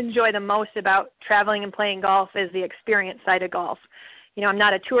I enjoy the most about traveling and playing golf is the experience side of golf. I'm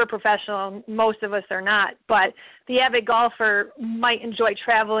not a tour professional. Most of us are not. But the avid golfer might enjoy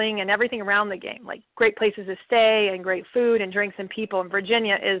traveling and everything around the game, like great places to stay and great food and drinks and people. And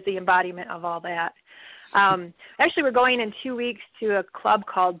Virginia is the embodiment of all that. Actually, we're going in 2 weeks to a club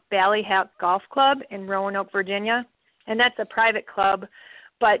called Ballyhack Golf Club in Roanoke, Virginia. And that's a private club.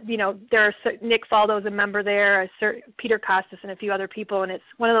 But, there are Nick Faldo's a member there, Peter Costas and a few other people. And it's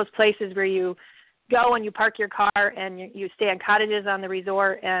one of those places where you go and you park your car and you stay in cottages on the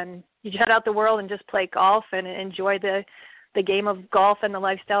resort and you jet out the world and just play golf and enjoy the game of golf and the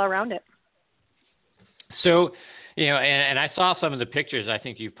lifestyle around it. So, and I saw some of the pictures I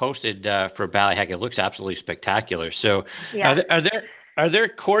think you posted for Ballyhack. It looks absolutely spectacular. So yeah. Are there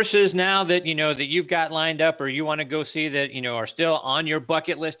courses now that, that you've got lined up or you want to go see that, are still on your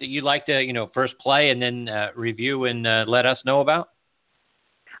bucket list that you'd like to, first play and then review and let us know about?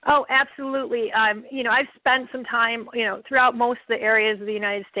 Oh, absolutely. I've spent some time, throughout most of the areas of the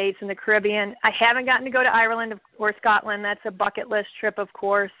United States and the Caribbean. I haven't gotten to go to Ireland or Scotland. That's a bucket list trip, of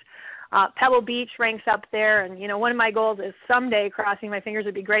course. Pebble Beach ranks up there. And, one of my goals is someday, crossing my fingers,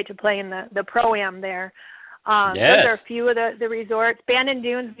 would be great to play in the Pro-Am there. Yes. Those are a few of the resorts. Bandon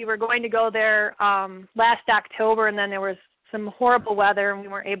Dunes, we were going to go there last October, and then there was some horrible weather, and we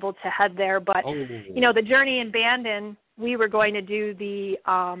weren't able to head there. But, the journey in Bandon, we were going to do the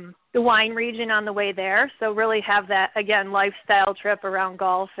wine region on the way there. So really have that, again, lifestyle trip around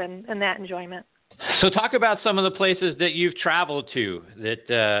golf and that enjoyment. So talk about some of the places that you've traveled to that,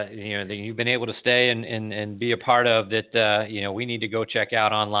 that you've been able to stay and be a part of that, we need to go check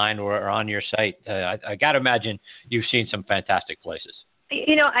out online or on your site. I got to imagine you've seen some fantastic places.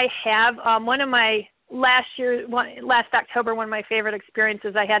 I have. One of my last October, one of my favorite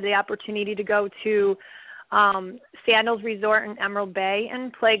experiences, I had the opportunity to go to Sandals Resort in Emerald Bay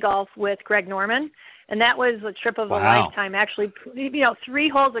and play golf with Greg Norman. And that was a trip of a lifetime. Actually, 3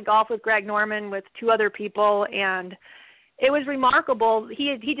 holes of golf with Greg Norman with 2 other people. And it was remarkable.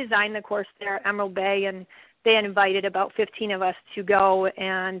 He designed the course there at Emerald Bay, and they had invited about 15 of us to go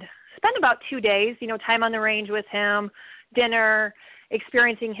and spend about 2 days, time on the range with him, dinner,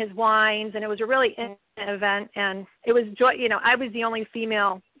 experiencing his wines. And it was a really intimate event. And it was I was the only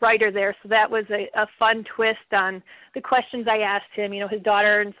female writer there, so that was a fun twist on the questions I asked him. His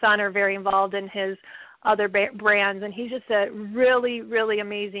daughter and son are very involved in his other brands, and he's just a really, really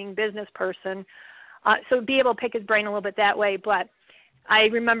amazing business person. So be able to pick his brain a little bit that way. But I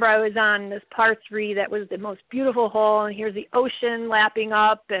remember I was on this par 3 that was the most beautiful hole, and here's the ocean lapping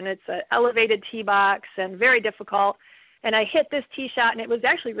up, and it's an elevated tee box and very difficult. And I hit this tee shot, and it was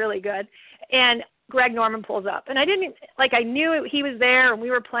actually really good. And Greg Norman pulls up. And I knew he was there, and we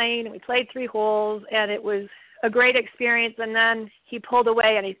were playing, and we played 3 holes, and it was a great experience. And then he pulled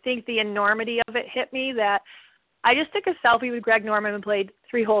away, and I think the enormity of it hit me that I just took a selfie with Greg Norman and played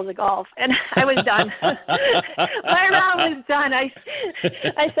 3 holes of golf, and I was done. My round was done. I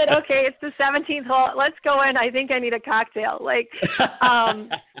said, okay, it's the 17th hole. Let's go in. I think I need a cocktail.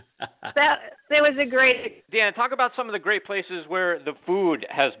 That was a great. Deanna, talk about some of the great places where the food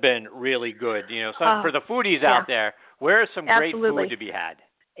has been really good. For the foodies out there, where is some great food to be had?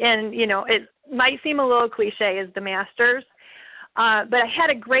 And might seem a little cliche, is the Masters. But I had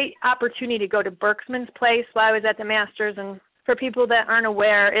a great opportunity to go to Berksman's Place while I was at the Masters. And for people that aren't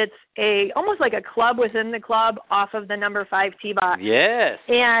aware, it's almost like a club within the club off of the number 5 tee box. Yes.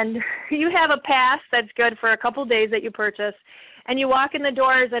 And you have a pass that's good for a couple days that you purchase. And you walk in the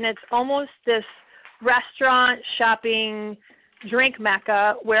doors, and it's almost this restaurant, shopping, drink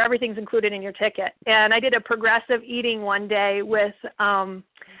mecca where everything's included in your ticket. And I did a progressive eating one day with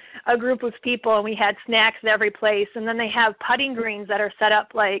a group of people, and we had snacks at every place. And then they have putting greens that are set up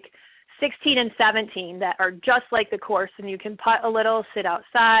like 16 and 17 that are just like the course, and you can putt a little, sit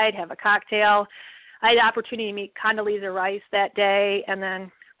outside, have a cocktail. I had the opportunity to meet Condoleezza Rice that day and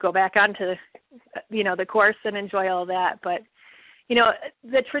then go back onto the course and enjoy all that. But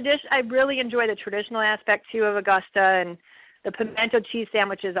I really enjoy the traditional aspect too of Augusta, and the pimento cheese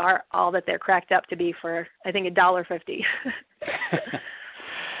sandwiches are all that they're cracked up to be for, I think, $1.50.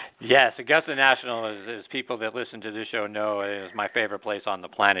 Yes, Augusta National, as people that listen to this show know, is my favorite place on the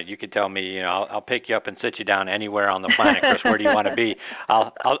planet. You could tell me, I'll pick you up and sit you down anywhere on the planet. Chris, where do you want to be?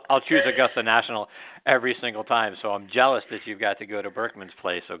 I'll choose Augusta National every single time. So I'm jealous that you've got to go to Berkman's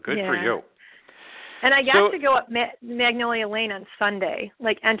Place. So good for you. And I got to go up Magnolia Lane on Sunday,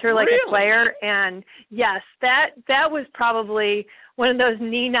 enter like a player. And yes, that was probably one of those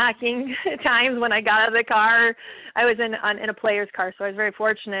knee-knocking times when I got out of the car. I was in a player's car, so I was very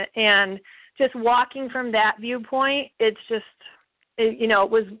fortunate. And just walking from that viewpoint, it's just, it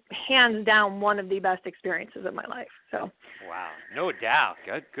was hands down one of the best experiences of my life. So. Wow, no doubt.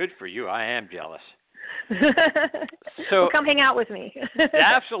 Good for you. I am jealous. So come hang out with me.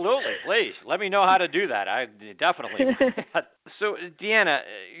 Absolutely, please. Let me know how to do that. I definitely. So, Deanna,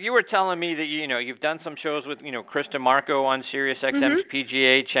 you were telling me that you've done some shows with Chris DeMarco on Sirius XM's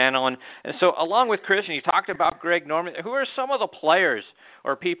PGA channel, and so along with Chris, and you talked about Greg Norman. Who are some of the players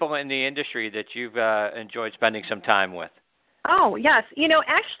or people in the industry that you've enjoyed spending some time with? Oh yes,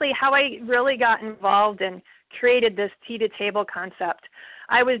 actually, how I really got involved and created this tee to table concept.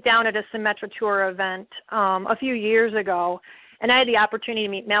 I was down at a Symetra Tour event a few years ago, and I had the opportunity to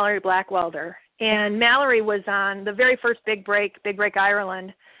meet Mallory Blackwelder. And Mallory was on the very first Big Break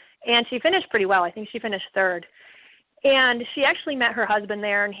Ireland, and she finished pretty well. I think she finished third. And she actually met her husband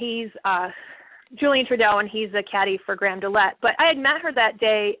there, and he's Julian Trudeau, and he's a caddy for Graham Dillette. But I had met her that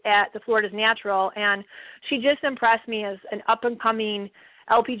day at the Florida's Natural, and she just impressed me as an up-and-coming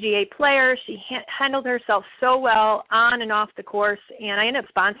LPGA player. She handled herself so well on and off the course, and I ended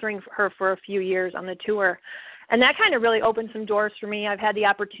up sponsoring her for a few years on the tour. And that kind of really opened some doors for me. I've had the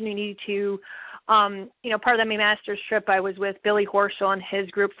opportunity to, part of the Masters trip, I was with Billy Horschel and his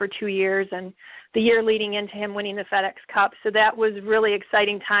group for 2 years, and the year leading into him winning the FedEx Cup. So that was really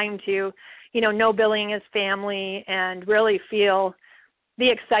exciting time to, know Billy and his family and really feel the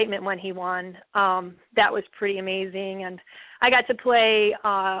excitement when he won. That was pretty amazing. And I got to play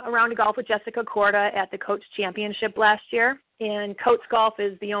a round of golf with Jessica Korda at the Coates Championship last year. And Coates Golf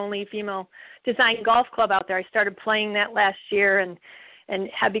is the only female design golf club out there. I started playing that last year and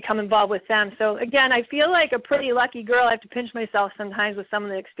have become involved with them. So, again, I feel like a pretty lucky girl. I have to pinch myself sometimes with some of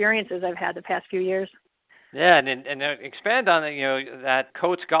the experiences I've had the past few years. Yeah, and expand on that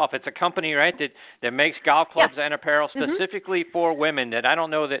Coates Golf. It's a company, right, that makes golf clubs and apparel specifically for women that I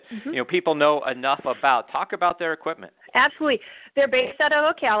don't know that people know enough about. Talk about their equipment. Absolutely. They're based out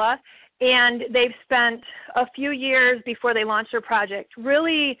of Ocala, and they've spent a few years before they launched their project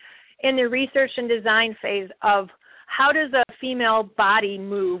really in the research and design phase of how does a female body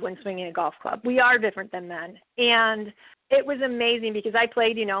move when swinging a golf club. We are different than men. And it was amazing because I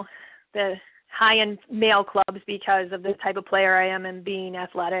played, the high-end male clubs because of the type of player I am and being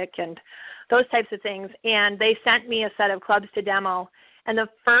athletic and those types of things. And they sent me a set of clubs to demo. And the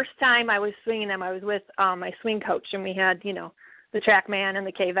first time I was swinging them, I was with my swing coach, and we had, the TrackMan and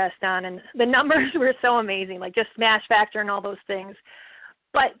the K-Vest on, and the numbers were so amazing, like just smash factor and all those things.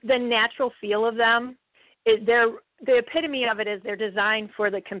 But the natural feel of them, the epitome of it is they're designed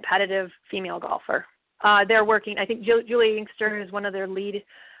for the competitive female golfer. They're working, I think Julie Inkster is one of their lead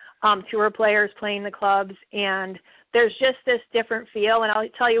tour players playing the clubs, and there's just this different feel. And I'll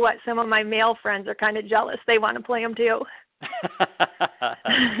tell you what, some of my male friends are kind of jealous. They want to play them too.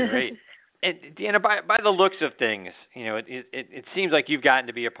 Great. And Deanna, by the looks of things, it seems like you've gotten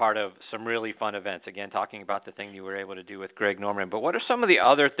to be a part of some really fun events. Again, talking about the thing you were able to do with Greg Norman. But what are some of the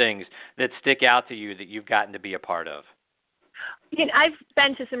other things that stick out to you that you've gotten to be a part of? I've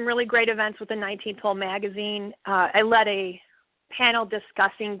been to some really great events with the 19th Hole magazine. I led a panel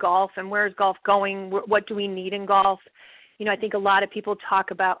discussing golf and where's golf going, what do we need in golf. I think a lot of people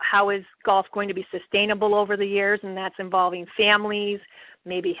talk about how is golf going to be sustainable over the years, and that's involving families,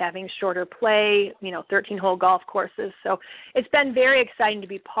 maybe having shorter play, 13-hole golf courses. So it's been very exciting to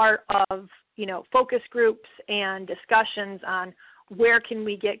be part of, focus groups and discussions on where can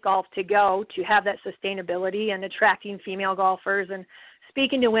we get golf to go to have that sustainability and attracting female golfers, and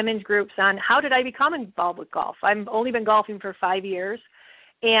speaking to women's groups on how did I become involved with golf. I've only been golfing for 5 years,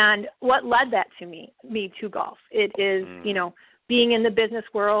 and what led that to me to golf? It is, being in the business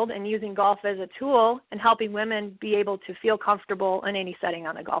world and using golf as a tool and helping women be able to feel comfortable in any setting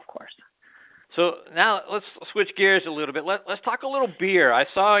on the golf course. So now let's switch gears a little bit. Let's talk a little beer. I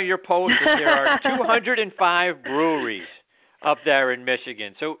saw your post that there are 205 breweries up there in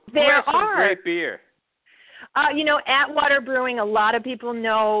Michigan. So who has some great beer? Atwater Brewing, a lot of people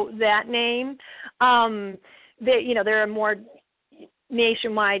know that name. They're a more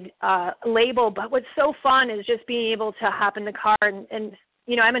nationwide label, but what's so fun is just being able to hop in the car and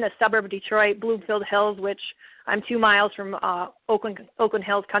I'm in a suburb of Detroit, Bloomfield Hills, which I'm 2 miles from Oakland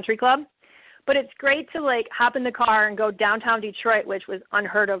Hills Country Club. But it's great to hop in the car and go downtown Detroit, which was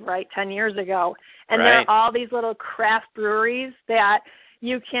unheard of, 10 years ago. And there are all these little craft breweries that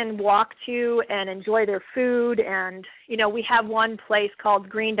you can walk to and enjoy their food. And, we have one place called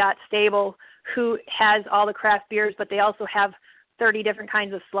Green Dot Stable who has all the craft beers, but they also have 30 different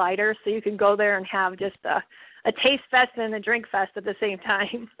kinds of sliders. So you can go there and have just a taste fest and a drink fest at the same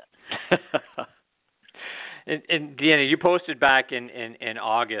time. And Deanna, you posted back in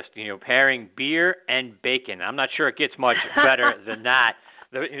August, pairing beer and bacon. I'm not sure it gets much better than that.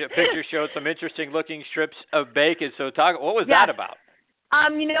 The picture showed some interesting looking strips of bacon. So what was that about?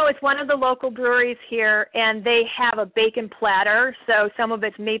 It's one of the local breweries here, and they have a bacon platter. So some of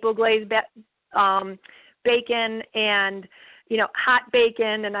it's maple glazed bacon and, hot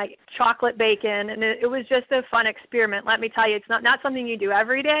bacon and chocolate bacon. And it was just a fun experiment. Let me tell you, it's not something you do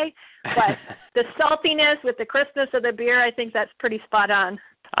every day, but the saltiness with the crispness of the beer, I think that's pretty spot on.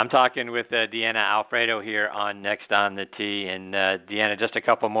 I'm talking with Deanna Alfredo here on Next on the Tee. And Deanna, just a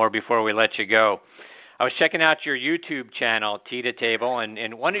couple more before we let you go. I was checking out your YouTube channel, Tee to Table,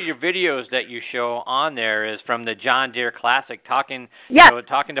 and one of your videos that you show on there is from the John Deere Classic, talking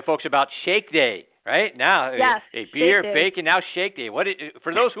to folks about Shake Day, right? Now, beer, bacon, now Shake Day.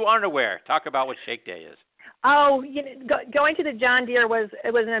 For those who aren't aware, talk about what Shake Day is. Oh, going to the John Deere was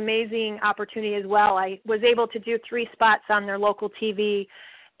an amazing opportunity as well. I was able to do 3 spots on their local TV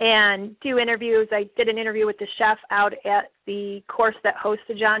and do interviews. I did an interview with the chef out at the course that hosts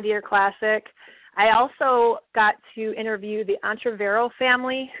the John Deere Classic. I also got to interview the Entrevero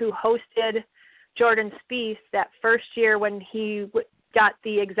family who hosted Jordan Spieth that first year when he got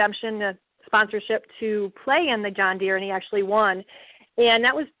the exemption, the sponsorship to play in the John Deere, and he actually won. And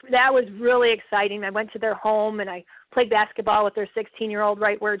that was really exciting. I went to their home and I played basketball with their 16-year-old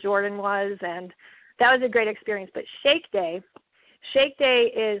right where Jordan was, and that was a great experience. But Shake Day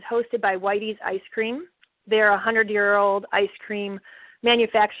is hosted by Whitey's Ice Cream. They're a 100-year-old ice cream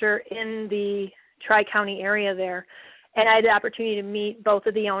manufacturer in the Tri-County area there. And I had the opportunity to meet both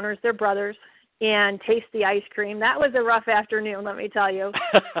of the owners, their brothers, and taste the ice cream. That was a rough afternoon, let me tell you.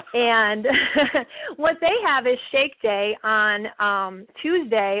 And what they have is Shake Day on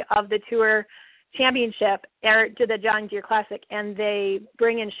Tuesday of the Tour Championship to the John Deere Classic, and they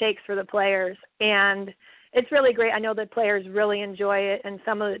bring in shakes for the players. And it's really great. I know the players really enjoy it, and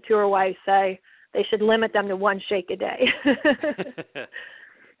some of the tour wives say they should limit them to 1 shake a day.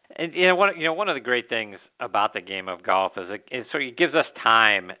 And one of the great things about the game of golf is it gives us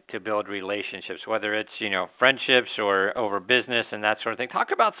time to build relationships, whether it's friendships or over business and that sort of thing. Talk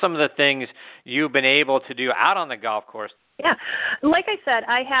about some of the things you've been able to do out on the golf course. Yeah, like I said,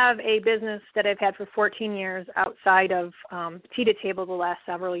 I have a business that I've had for 14 years outside of Tee to Table the last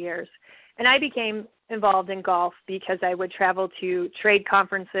several years, and I became involved in golf because I would travel to trade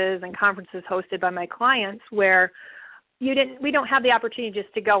conferences and conferences hosted by my clients where we don't have the opportunity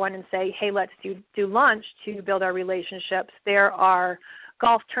just to go in and say, hey, let's do lunch to build our relationships. There are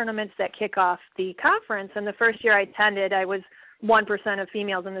golf tournaments that kick off the conference. And the first year I attended, I was 1% of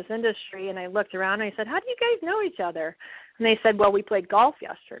females in this industry. And I looked around and I said, how do you guys know each other? And they said, well, we played golf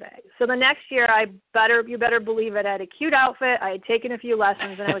yesterday. So the next year, you better believe it, I had a cute outfit. I had taken a few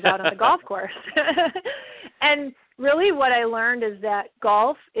lessons and I was out on the golf course. And really what I learned is that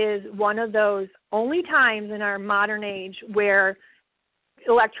golf is one of those only times in our modern age where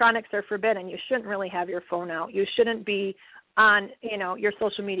electronics are forbidden. You shouldn't really have your phone out. You shouldn't be on, your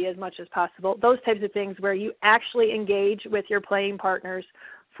social media as much as possible. Those types of things where you actually engage with your playing partners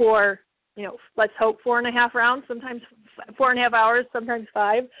for, let's hope 4.5 rounds, sometimes 4.5 hours, sometimes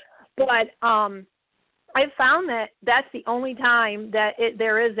 5. But I've found that that's the only time that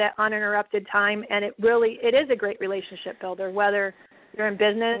there is that uninterrupted time, and it is a great relationship builder, whether you're in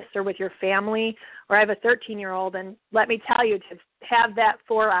business or with your family, or I have a 13-year-old, and let me tell you, to have that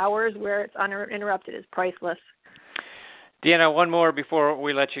 4 hours where it's uninterrupted is priceless. Deanna, one more before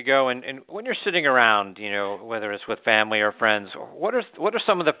we let you go. And when you're sitting around, whether it's with family or friends, what are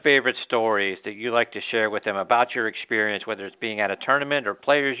some of the favorite stories that you like to share with them about your experience, whether it's being at a tournament or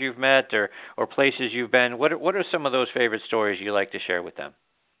players you've met or places you've been? What are some of those favorite stories you like to share with them?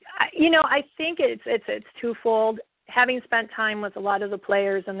 I think it's twofold. Having spent time with a lot of the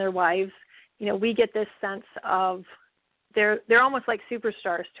players and their wives, we get this sense of they're almost like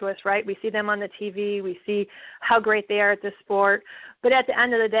superstars to us, right? We see them on the TV. We see how great they are at the sport. But at the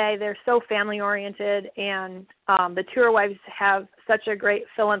end of the day, they're so family-oriented, and the tour wives have such a great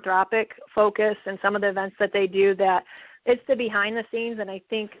philanthropic focus in some of the events that they do that it's the behind the scenes. And I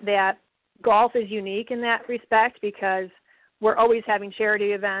think that golf is unique in that respect because we're always having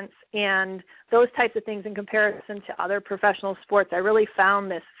charity events and those types of things in comparison to other professional sports. I really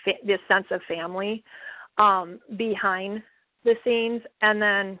found this sense of family behind the scenes. And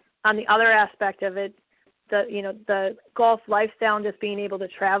then on the other aspect of it, the golf lifestyle and just being able to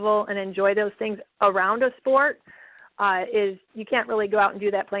travel and enjoy those things around a sport is you can't really go out and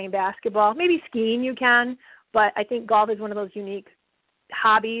do that playing basketball. Maybe skiing you can, but I think golf is one of those unique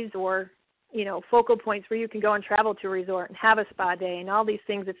hobbies or focal points where you can go and travel to a resort and have a spa day and all these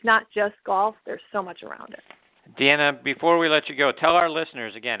things. It's not just golf. There's so much around it. Deanna, before we let you go, tell our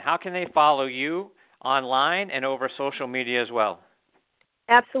listeners again, how can they follow you online and over social media as well?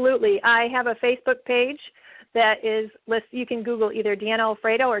 Absolutely. I have a Facebook page that is you can Google either Deanna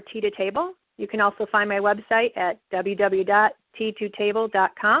Alfredo or Tee to Table. You can also find my website at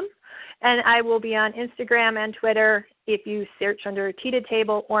www.t2table.com. And I will be on Instagram and Twitter. If you search under Tee to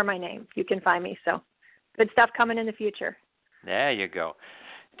Table or my name, you can find me. So good stuff coming in the future. There you go.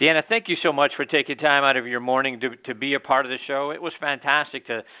 Deanna, thank you so much for taking time out of your morning to be a part of the show. It was fantastic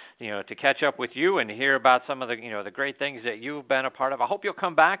to catch up with you and hear about some of the the great things that you've been a part of. I hope you'll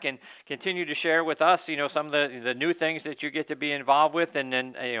come back and continue to share with us some of the new things that you get to be involved with, and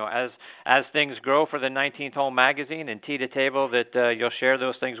then as things grow for the 19th Hole magazine and Tee to Table, that you'll share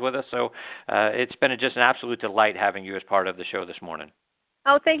those things with us. So it's been just an absolute delight having you as part of the show this morning.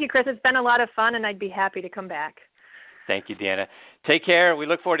 Oh, thank you, Chris. It's been a lot of fun, and I'd be happy to come back. Thank you, Deanna. Take care. We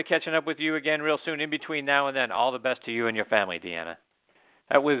look forward to catching up with you again real soon. In between now and then, all the best to you and your family, Deanna.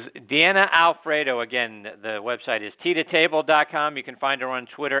 That was Deanna Alfredo. Again, the website is tee2table.com. You can find her on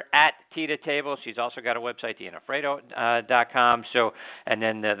Twitter at Tee2Table. She's also got a website, DeannaAlfredo.com. And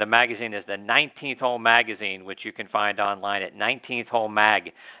then the magazine is the 19th Hole Magazine, which you can find online at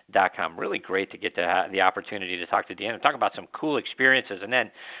 19thholemag.com. Really great to get the opportunity to talk to Deanna, talk about some cool experiences. And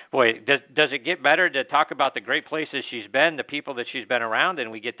then, boy, does it get better to talk about the great places she's been, the people that she's been around, and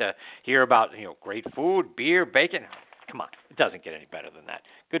we get to hear about great food, beer, bacon. Come on, it doesn't get any better than that.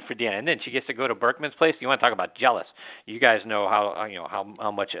 Good for Deanna. And then she gets to go to Berkman's place. You want to talk about jealous? You guys know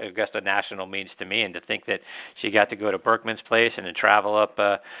how much Augusta National means to me, and to think that she got to go to Berkman's place and then travel up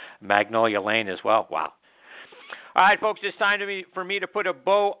Magnolia Lane as well. Wow. All right, folks, it's time for me to put a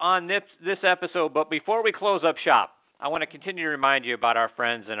bow on this episode. But before we close up shop, I want to continue to remind you about our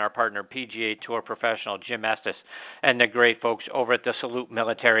friends and our partner, PGA Tour professional Jim Estes, and the great folks over at the Salute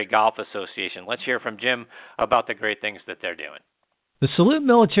Military Golf Association. Let's hear from Jim about the great things that they're doing. The Salute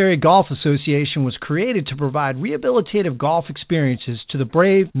Military Golf Association was created to provide rehabilitative golf experiences to the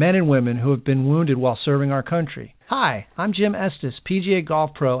brave men and women who have been wounded while serving our country. Hi, I'm Jim Estes, PGA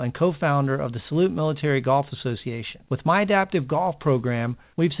Golf Pro and co-founder of the Salute Military Golf Association. With my adaptive golf program,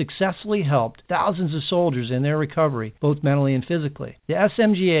 we've successfully helped thousands of soldiers in their recovery, both mentally and physically. The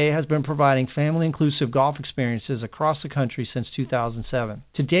SMGA has been providing family-inclusive golf experiences across the country since 2007.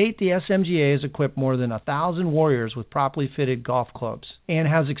 To date, the SMGA has equipped more than 1,000 warriors with properly fitted golf clubs and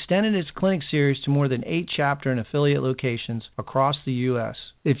has extended its clinic series to more than 8 chapter and affiliate locations across the U.S.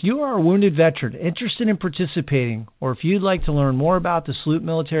 If you are a wounded veteran interested in participating, or if you'd like to learn more about the Salute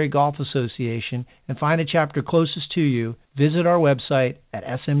Military Golf Association and find a chapter closest to you, visit our website at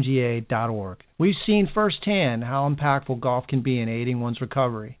smga.org. We've seen firsthand how impactful golf can be in aiding one's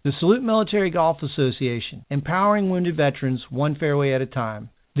recovery. The Salute Military Golf Association, empowering wounded veterans one fairway at a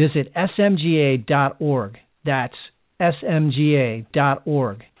time. Visit smga.org. That's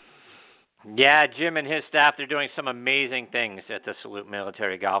smga.org. Yeah, Jim and his staff, they're doing some amazing things at the Salute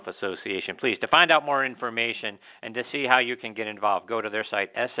Military Golf Association. Please, to find out more information and to see how you can get involved, go to their site,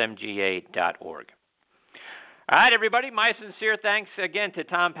 smga.org. All right, everybody, my sincere thanks again to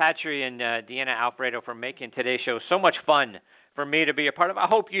Tom Patri and Deanna Alfredo for making today's show so much fun for me to be a part of. I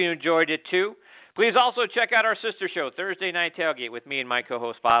hope you enjoyed it, too. Please also check out our sister show, Thursday Night Tailgate, with me and my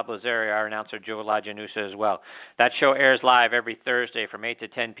co-host Bob Lazari, our announcer Joe Lajanusa as well. That show airs live every Thursday from 8 to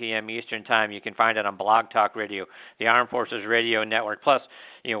 10 p.m. Eastern Time. You can find it on Blog Talk Radio, the Armed Forces Radio Network. Plus,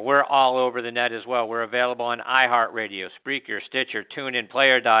 we're all over the net as well. We're available on iHeartRadio, Spreaker, Stitcher, TuneIn,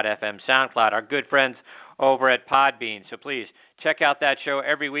 Player.fm, SoundCloud, our good friends over at Podbean. So please check out that show.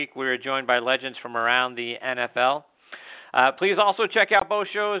 Every week we're joined by legends from around the NFL. Please also check out both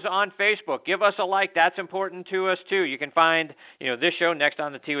shows on Facebook. Give us a like. That's important to us, too. You can find, this show, Next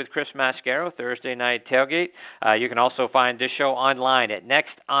on the Tee with Chris Mascaro, Thursday Night Tailgate. You can also find this show online at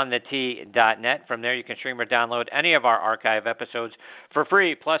nextonthetee.net. From there, you can stream or download any of our archive episodes for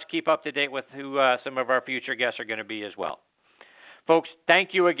free, plus keep up to date with who some of our future guests are going to be as well. Folks,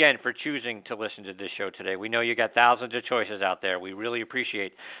 thank you again for choosing to listen to this show today. We know you got thousands of choices out there. We really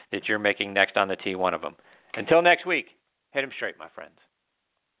appreciate that you're making Next on the Tee one of them. Until next week. Hit him straight, my friends.